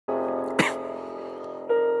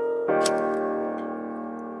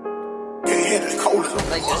Not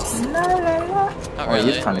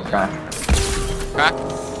really. He's kind of cracked. Crack.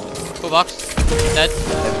 Full box. Dead.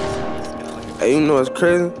 Hey, you know it's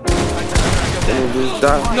crazy? They just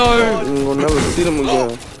die. No. You ain't gonna never see them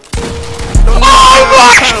again. Oh my!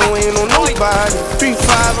 Ain't no nobody.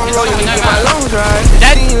 3-5, I'm rolling into my long drive.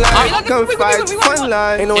 Dead. Gunfights, fun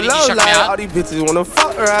life. Ain't no love life. All these bitches wanna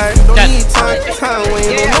fuck right. Don't Dead. need time, we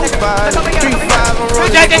ain't no nobody. 3-5, I'm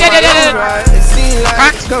rolling Dead. into my long drive. It seem like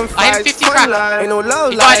Cracked. I have 50 crack. Ain't no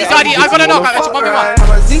love He died. I got a knockout. It's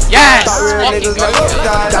 1v1. Yes. Fucking go.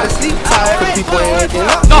 Gotta sleep tight. People ain't waking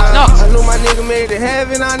up. Knock. I know my nigga made it to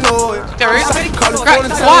heaven, I know it. There is. Call his Crack. phone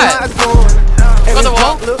and tell him how it's going. Got the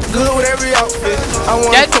wall. Look good with every outfit. I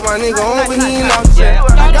wanna Dead. put my nigga on, but he ain't out yet.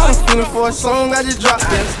 I got him feeling for a song, I just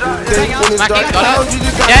dropped it. When it's dark,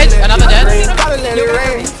 Dead. Another dead. Gotta let it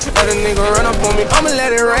rain. Let a nigga run up on me, I'ma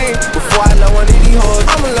let it rain. Before I love one of these hoes,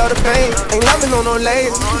 I'ma love the pain. Ain't loving on no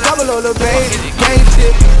ladies, double on the babe. Gang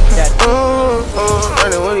shit.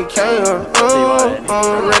 Running when he came,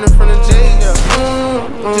 running from the jail,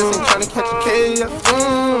 just ain't tryna catch a cage,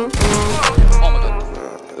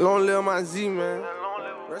 Long live my Z, man.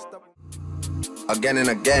 Rest up. Again and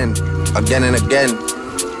again, again and again.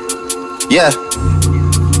 Yeah.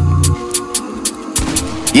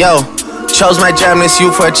 Yo, chose my jam this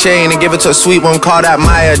you for a chain and give it to a sweet one called that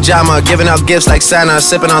Maya Jama. Giving out gifts like Santa,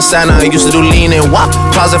 sipping on Santa. Used to do lean and wop.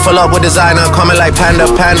 Closet full up with designer, coming like Panda.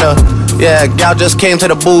 Yeah, gal just came to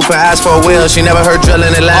the booth and asked for a wheel. She never heard drill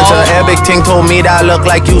in Atlanta. Arabic ting told me that I look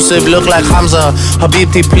like Yusuf, look like Hamza.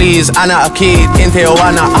 Habibti please, Ana Akid, Inte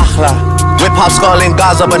Oana Akhla. Whip hop skull in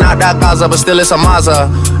Gaza, but not that Gaza, but still it's a Maza.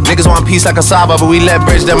 Niggas want peace like a Saba, but we let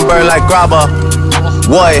bridge them burn like grabba.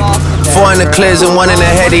 Boy, 4 in the clears and 1 in the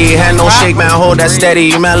heady. Hand no shake, man, hold that steady.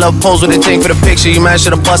 You man love pose with a ting for the picture. You man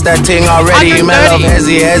should've bust that ting already. You man love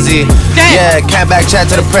hezzy. Yeah, cat back chat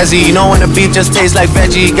to the prezi. You know when the beef just tastes like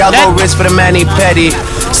veggie. Gal go wrist for the mani petty.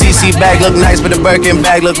 CC bag look nice, but the Birkin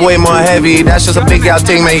bag look way more heavy. That's just a big gal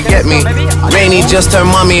ting, man, you get me. Rainy just turned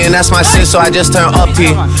mummy, and that's my sis, so I just turned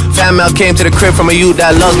uppy. Fan mail came to the crib from a youth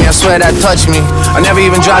that loves me. I swear that touched me. I never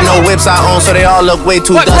even drive no whips I own, so they all look way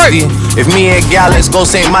too dusty. If me and gal, let's go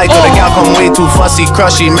St. Michael. The gal come way too fussy,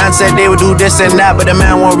 crushy. Man said they would do this and that, but the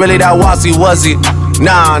man wasn't really that wassy, was he?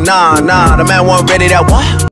 Nah, the man wasn't ready that what?